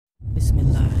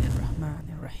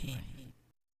Bismillahirrahmanirrahim.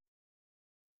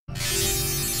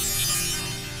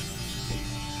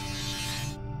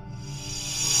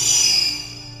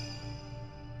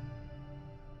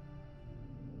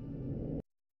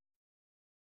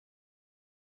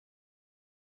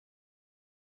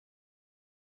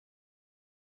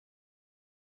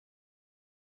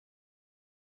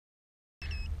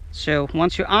 So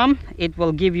once you arm, it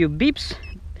will give you beeps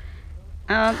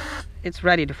and it's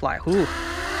ready to fly. Ooh.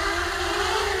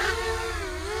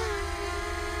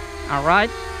 All right.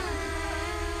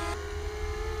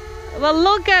 Well,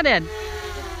 look at it.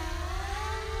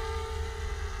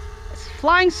 It's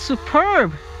flying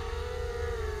superb.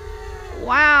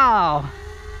 Wow.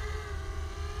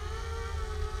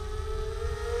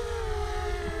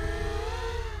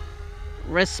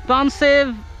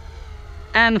 Responsive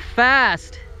and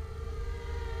fast.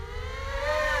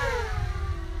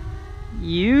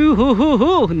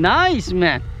 Nice,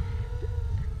 man.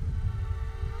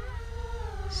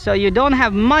 So you don't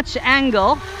have much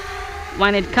angle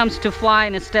when it comes to fly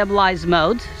in a stabilized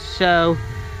mode. So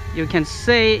you can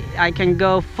see I can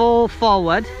go full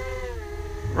forward,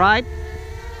 right?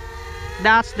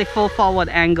 That's the full forward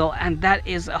angle, and that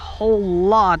is a whole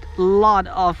lot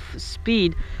of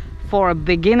speed for a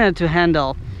beginner to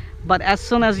handle. But as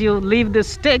soon as you leave the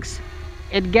sticks,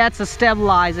 it gets to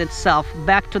stabilize itself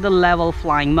back to the level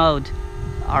flying mode.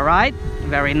 All right,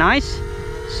 very nice.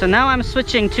 So now I'm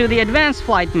switching to the advanced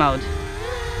flight mode.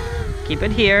 Keep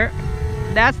it here.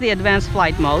 That's the advanced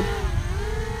flight mode.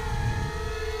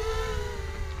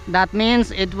 That means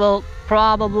it will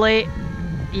probably,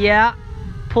 yeah,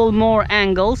 pull more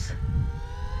angles.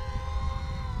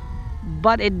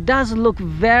 But it does look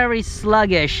very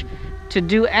sluggish to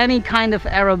do any kind of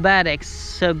aerobatics.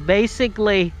 So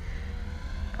basically,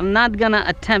 I'm not gonna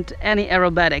attempt any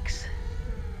aerobatics.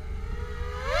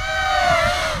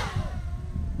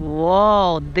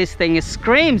 Whoa, this thing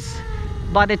screams,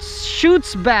 but it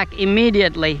shoots back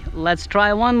immediately. Let's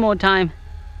try one more time.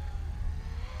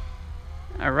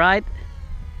 All right.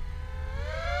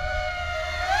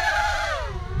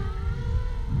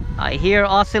 I hear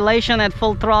oscillation at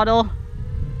full throttle.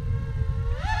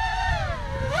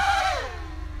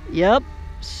 Yep.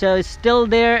 So still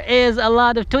there is a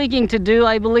lot of tweaking to do,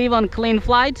 I believe, on clean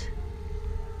flight.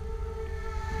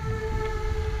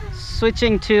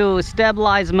 Switching to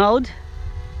stabilized mode.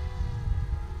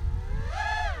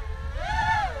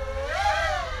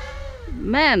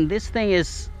 Man, this thing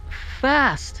is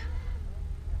fast.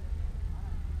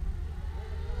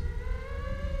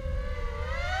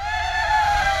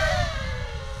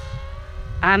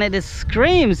 And it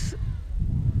screams.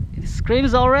 It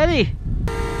screams already.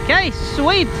 Okay,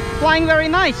 sweet, flying very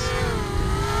nice.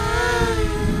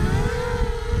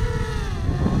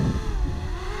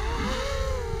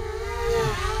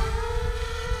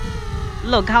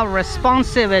 Look how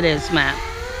responsive it is, man.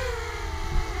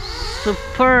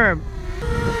 Superb.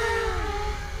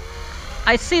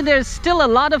 I see there's still a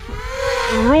lot of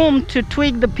room to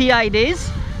tweak the PIDs,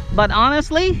 but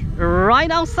honestly, right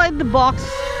outside the box,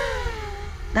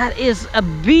 that is a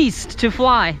beast to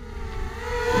fly.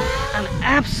 And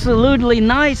absolutely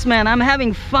nice, man. I'm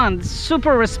having fun.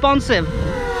 Super responsive.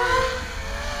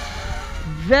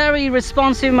 Very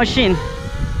responsive machine.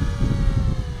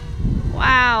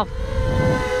 Wow.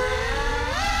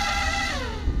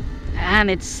 And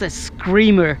it's a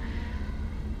screamer.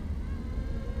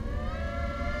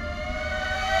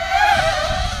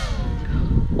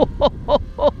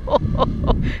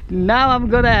 Now I'm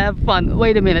gonna have fun.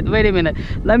 Wait a minute.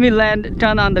 Let me land,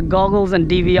 turn on the goggles and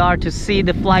DVR to see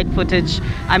the flight footage.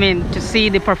 I mean, to see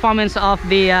the performance of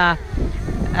the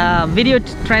video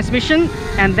transmission,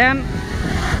 and then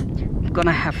I'm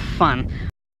gonna have fun.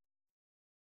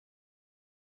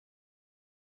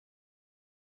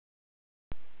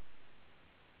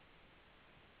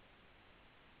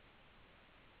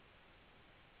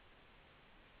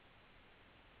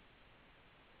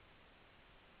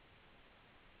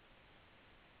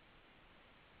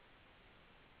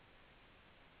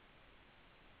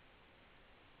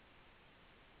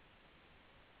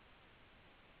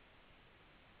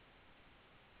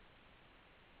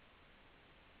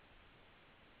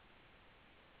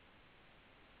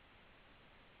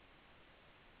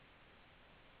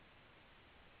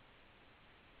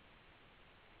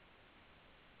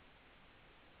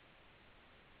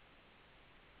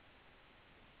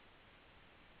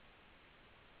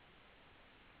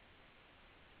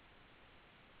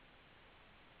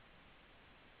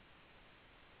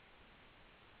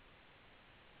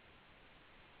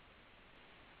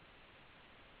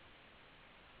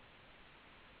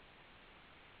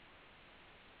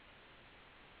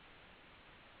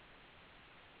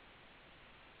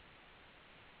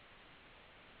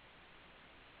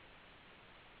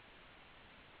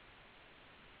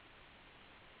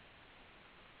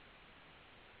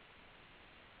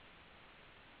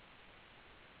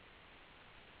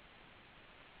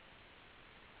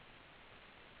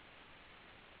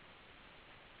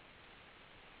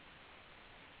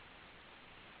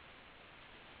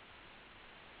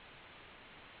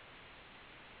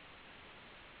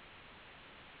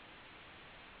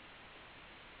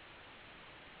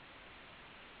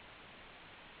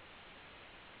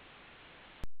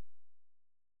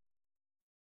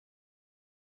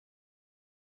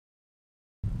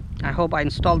 I hope I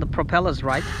installed the propellers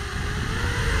right.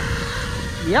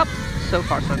 Yep, so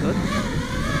far so good.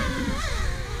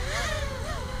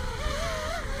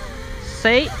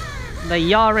 See, the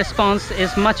yaw response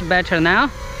is much better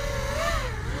now.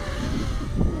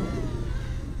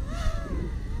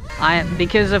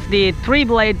 Because of the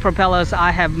 3-blade propellers, I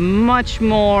have much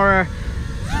more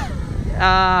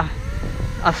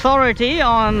authority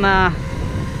on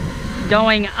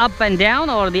going up and down,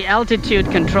 or the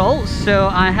altitude control, so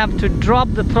I have to drop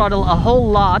the throttle a whole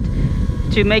lot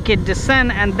to make it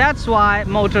descend, and that's why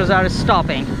motors are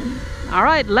stopping. All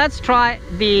right, let's try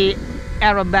the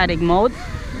aerobatic mode.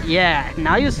 Yeah,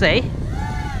 now you say.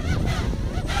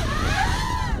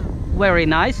 Very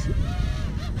nice.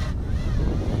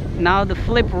 Now the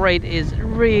flip rate is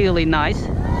really nice.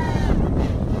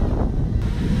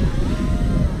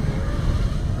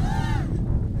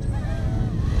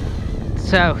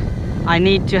 So I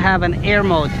need to have an air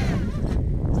mode,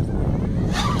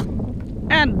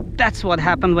 and that's what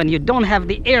happened when you don't have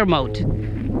the air mode.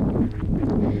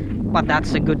 But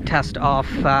that's a good test of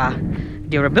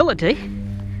durability.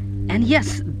 And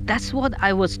yes, that's what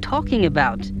I was talking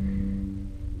about.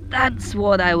 That's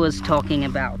what I was talking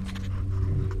about.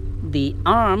 The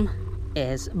arm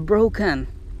is broken.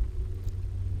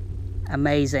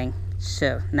 Amazing.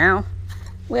 So now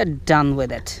we're done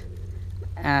with it,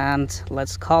 and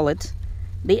let's call it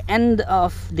the end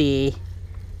of the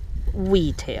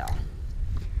VTOL.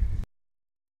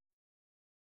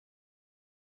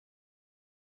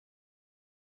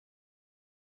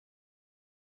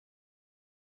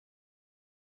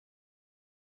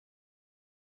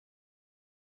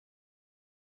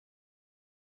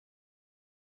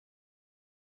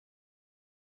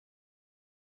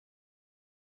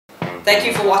 Thank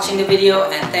you for watching the video,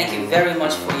 and thank you very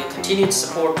much for your continued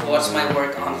support towards my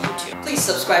work on YouTube. Please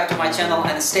subscribe to my channel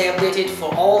and stay updated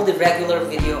for all the regular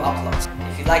video uploads.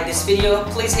 If you like this video,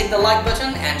 please hit the like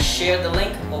button and share the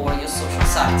link over your social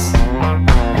sites.